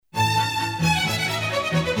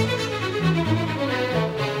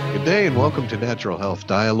Good day and welcome to Natural Health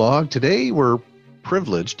Dialogue. Today we're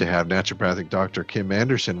privileged to have naturopathic Dr. Kim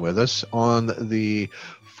Anderson with us on the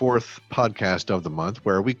fourth podcast of the month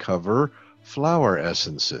where we cover flower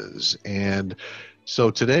essences. And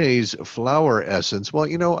so today's flower essence, well,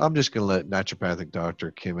 I'm just going to let naturopathic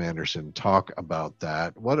Dr. Kim Anderson talk about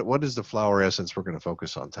that. What is the flower essence we're going to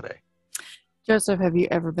focus on today? Joseph, have you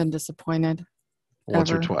ever been disappointed?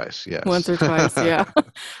 Once or twice, yes. Once or twice, yeah.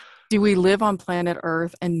 Do we live on planet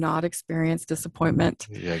Earth and not experience disappointment?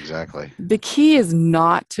 Yeah, exactly. The key is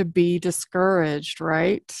not to be discouraged,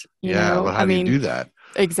 right? But how do you do that?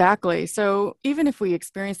 Exactly. So even if we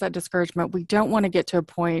experience that discouragement, we don't want to get to a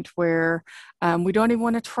point where we don't even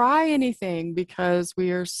want to try anything because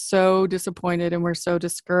we are so disappointed and we're so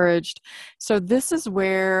discouraged. So this is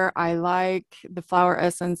where I like the flower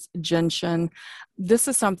essence gentian. This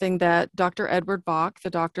is something that Dr. Edward Bach,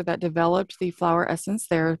 the doctor that developed the flower essence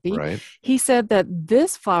therapy, Right. He said that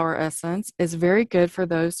this flower essence is very good for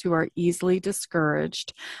those who are easily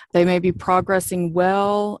discouraged. They may be progressing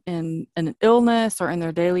well in an illness or in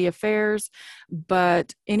their daily affairs,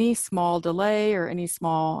 but any small delay or any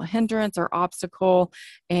small hindrance or obstacle,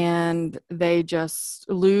 and they just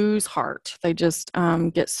lose heart. They just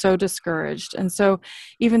get so discouraged. And so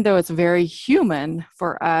even though it's very human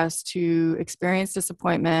for us to experience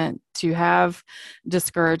disappointment, to have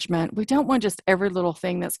discouragement, we don't want just every little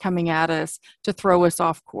thing that's coming at us to throw us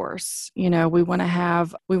off course. We want to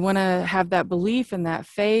have that belief and that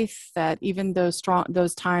faith that even those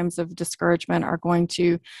times of discouragement are going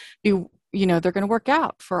to be, they're going to work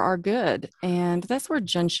out for our good. And that's where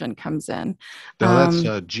gentian comes in. Now that's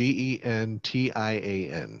Gentian.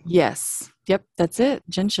 Yes. Yep, that's it,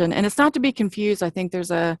 gentian. And it's not to be confused. I think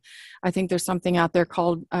there's something out there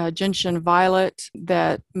called gentian violet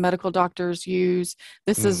that medical doctors use.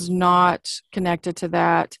 This is not connected to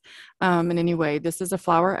that in any way. This is a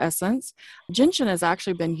flower essence. Gentian has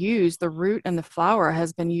actually been used, the root and the flower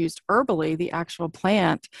has been used herbally, the actual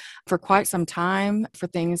plant, for quite some time for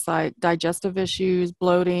things like digestive issues,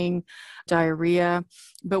 bloating, diarrhea.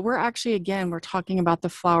 But we're talking about the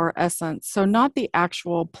flower essence. So not the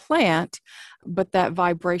actual plant, but that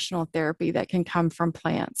vibrational therapy that can come from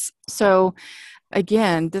plants. So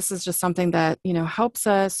again, this is just something that, helps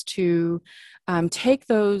us to take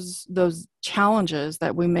those challenges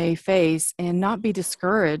that we may face and not be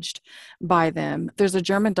discouraged by them. There's a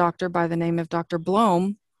German doctor by the name of Dr.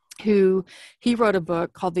 Blohm, who he wrote a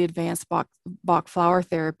book called The Advanced Bach Flower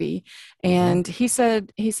Therapy. And he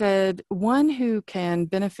said, one who can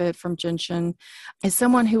benefit from gentian is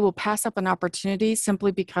someone who will pass up an opportunity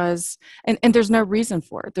simply because, and there's no reason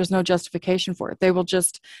for it. There's no justification for it. They will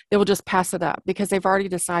just pass it up because they've already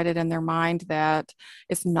decided in their mind that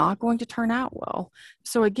it's not going to turn out well.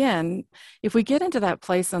 So again, if we get into that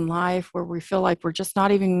place in life where we feel like we're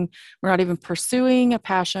not even pursuing a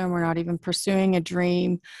passion, we're not even pursuing a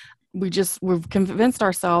dream, we've convinced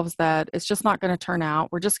ourselves that it's just not going to turn out.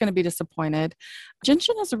 We're just going to be disappointed.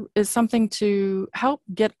 Gentian is something to help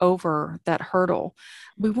get over that hurdle.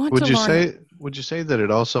 Would you say that it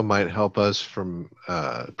also might help us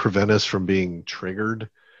prevent us from being triggered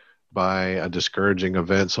by a discouraging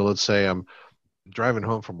event? So let's say I'm driving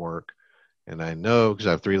home from work, and I know, because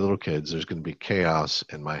I have 3 little kids, there's going to be chaos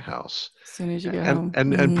in my house. As soon as you get home.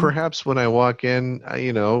 And perhaps when I walk in,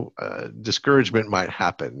 discouragement might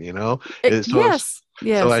happen, Yes.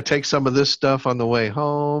 So I take some of this stuff on the way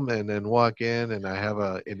home and then walk in, and I have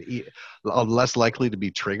I'm less likely to be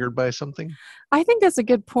triggered by something. I think that's a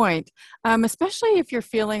good point, especially if you're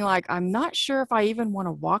feeling like, I'm not sure if I even want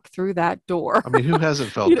to walk through that door. I mean, who hasn't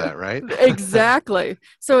felt that, right? Exactly.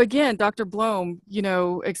 So again, Dr. Blohm,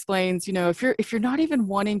 explains, if you're not even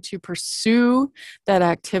wanting to pursue that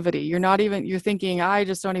activity, you're thinking, I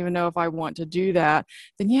just don't even know if I want to do that,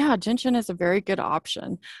 then yeah, gentian is a very good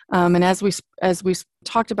option. And as we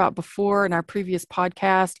talked about before in our previous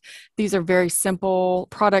podcast, these are very simple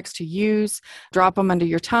products to use. Drop them under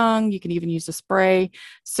your tongue. You can even use a spray.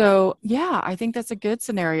 So yeah, I think that's a good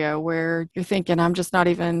scenario where you're thinking, I'm not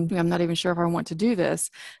even sure if I want to do this.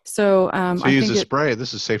 So I use a spray.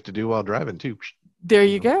 This is safe to do while driving too. There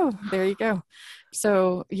you go.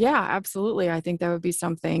 So yeah, absolutely. I think that would be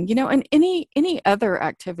something, and any other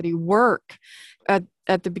activity, work.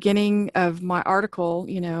 At the beginning of my article,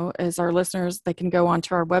 as our listeners, they can go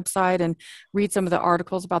onto our website and read some of the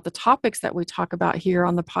articles about the topics that we talk about here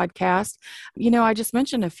on the podcast. I just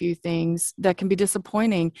mentioned a few things that can be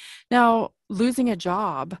disappointing. Now, losing a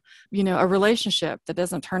job, a relationship that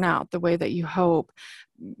doesn't turn out the way that you hope.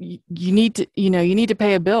 You need to, you need to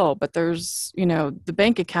pay a bill, but there's, the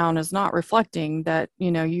bank account is not reflecting that,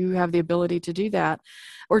 you have the ability to do that.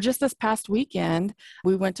 Or just this past weekend,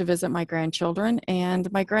 we went to visit my grandchildren, and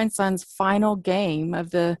my grandson's final game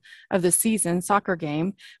of the season, soccer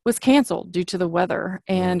game, was canceled due to the weather.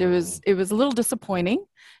 And it was a little disappointing,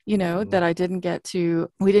 that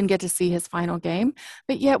we didn't get to see his final game,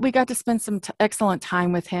 but yet we got to spend some excellent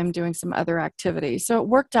time with him doing some other activities. So it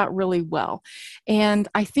worked out really well. And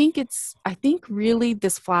I think really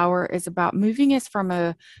this flower is about moving us from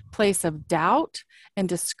a place of doubt and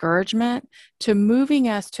discouragement to moving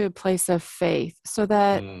us to a place of faith, so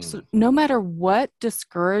that no matter what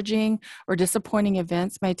discouraging or disappointing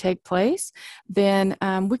events may take place, then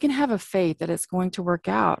we can have a faith that it's going to work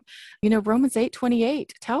out. Romans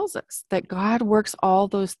 8:28 tells us that God works all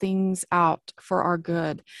those things out for our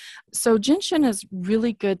good. So gentian is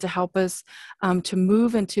really good to help us to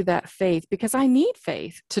move into that faith, because I need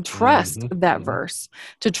faith to trust that verse,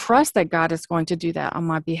 to trust that God is going to do that on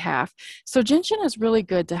my behalf. So gentian is really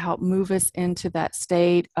good to help move us into that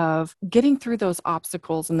state of getting through those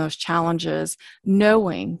obstacles and those challenges,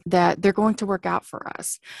 knowing that they're going to work out for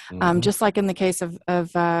us. Just like in the case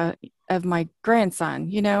of my grandson,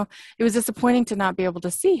 it was disappointing to not be able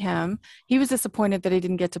to see him. He was disappointed that he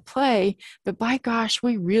didn't get to play, but by gosh,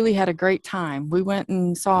 we really had a great time. We went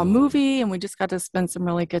and saw a movie, and we just got to spend some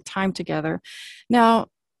really good time together. Now,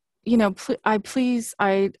 I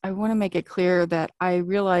want to make it clear that I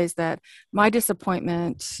realize that my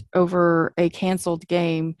disappointment over a canceled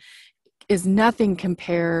game is nothing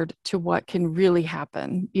compared to what can really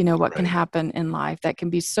happen, what can happen in life that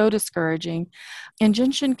can be so discouraging. And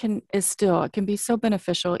gentian can be so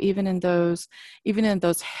beneficial even in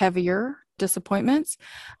those heavier disappointments.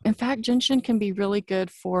 In fact, gentian can be really good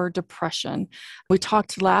for depression. We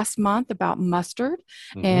talked last month about mustard,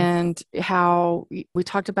 and how we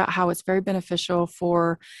talked about how it's very beneficial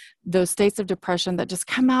for those states of depression that just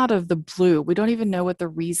come out of the blue. We don't even know what the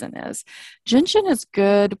reason is. Gentian is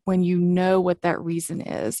good when you know what that reason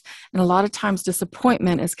is. And a lot of times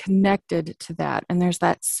disappointment is connected to that. And there's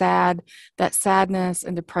that sadness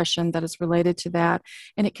and depression that is related to that.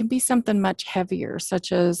 And it can be something much heavier,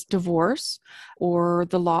 such as divorce or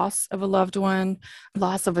the loss of a loved one,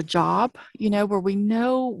 loss of a job, where we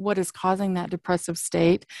know what is causing that depressive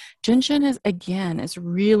state. Gentian is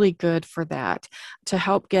really good for that, to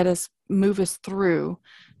help move us through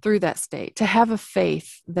that state, to have a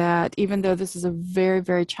faith that even though this is a very,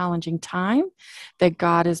 very challenging time, that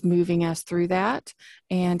God is moving us through that,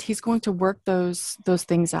 and he's going to work those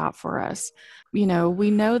things out for us. We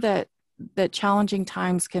know that challenging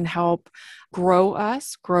times can help grow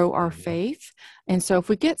our faith. And so if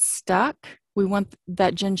we get stuck, we want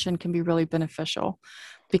that gentian can be really beneficial,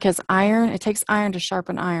 because it takes iron to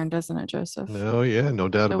sharpen iron, doesn't it, Joseph? Oh, yeah, no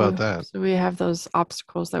doubt about that. So we have those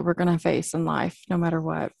obstacles that we're going to face in life, no matter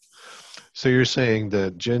what. So you're saying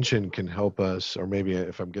that gentian can help us, or maybe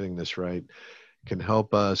if I'm getting this right, can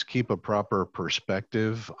help us keep a proper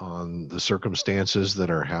perspective on the circumstances that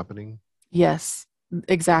are happening? Yes,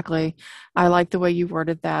 exactly. I like the way you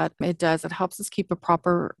worded that. It does. It helps us keep a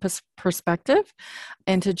proper perspective,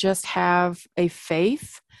 and to just have a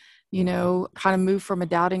faith, kind of move from a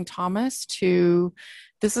doubting Thomas to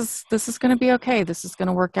this is going to be okay. This is going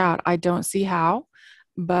to work out. I don't see how,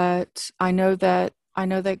 but I know that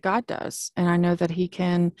God does, and I know that he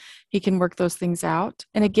can work those things out.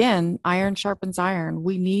 And again, iron sharpens iron.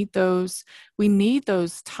 We need those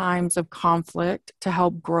times of conflict to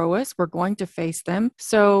help grow us. We're going to face them.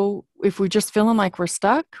 So if we're just feeling like we're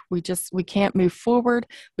stuck, we can't move forward,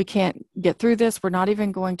 we can't get through this, we're not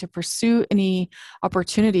even going to pursue any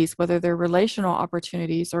opportunities, whether they're relational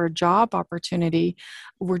opportunities or a job opportunity,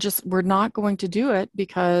 we're not going to do it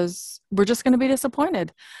because we're just going to be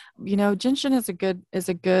disappointed. Gentian is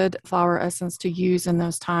a good flower essence to use in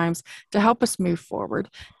those times to help us move forward,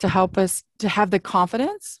 to help us to have the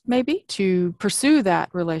confidence maybe to pursue that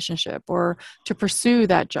relationship or to pursue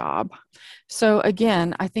that job. So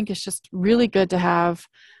again, I think it's just really good to have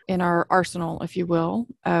in our arsenal, if you will,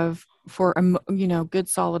 for good,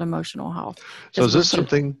 solid emotional health. So is this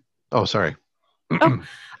something? Oh, sorry.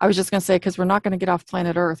 I was just going to say, because we're not going to get off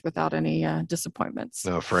planet Earth without any disappointments.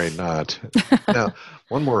 No, afraid not. Now,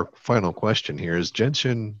 one more final question here. Is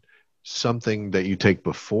gentian something that you take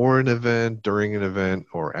before an event, during an event,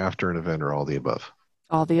 or after an event, or all the above?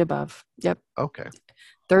 All the above. Yep. Okay.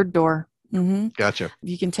 Third door. Mm-hmm. Gotcha.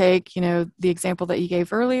 You can take, the example that you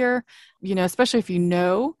gave earlier, especially if you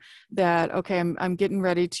know that, okay, I'm getting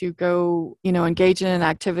ready to go, engage in an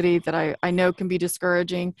activity that I know can be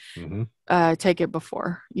discouraging. Mm-hmm. Take it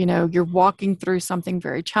before. You're walking through something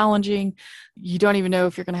very challenging. You don't even know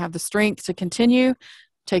if you're going to have the strength to continue.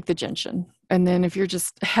 Take the gentian. And then if you're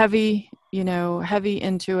just heavy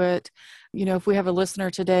into it, if we have a listener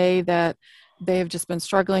today that they have just been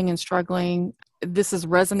struggling and struggling, this is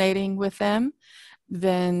resonating with them,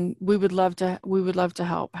 then we would love to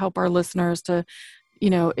help our listeners to,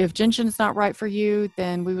 if gentian is not right for you,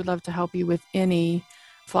 then we would love to help you with any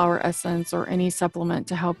flower essence or any supplement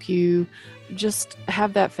to help you just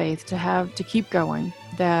have that faith, to keep going,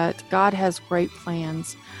 that God has great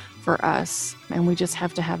plans for us, and we just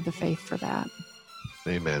have to have the faith for that.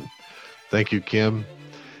 Amen. Thank you, Kim.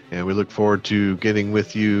 And we look forward to getting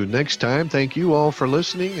with you next time. Thank you all for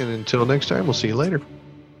listening. And until next time, we'll see you later.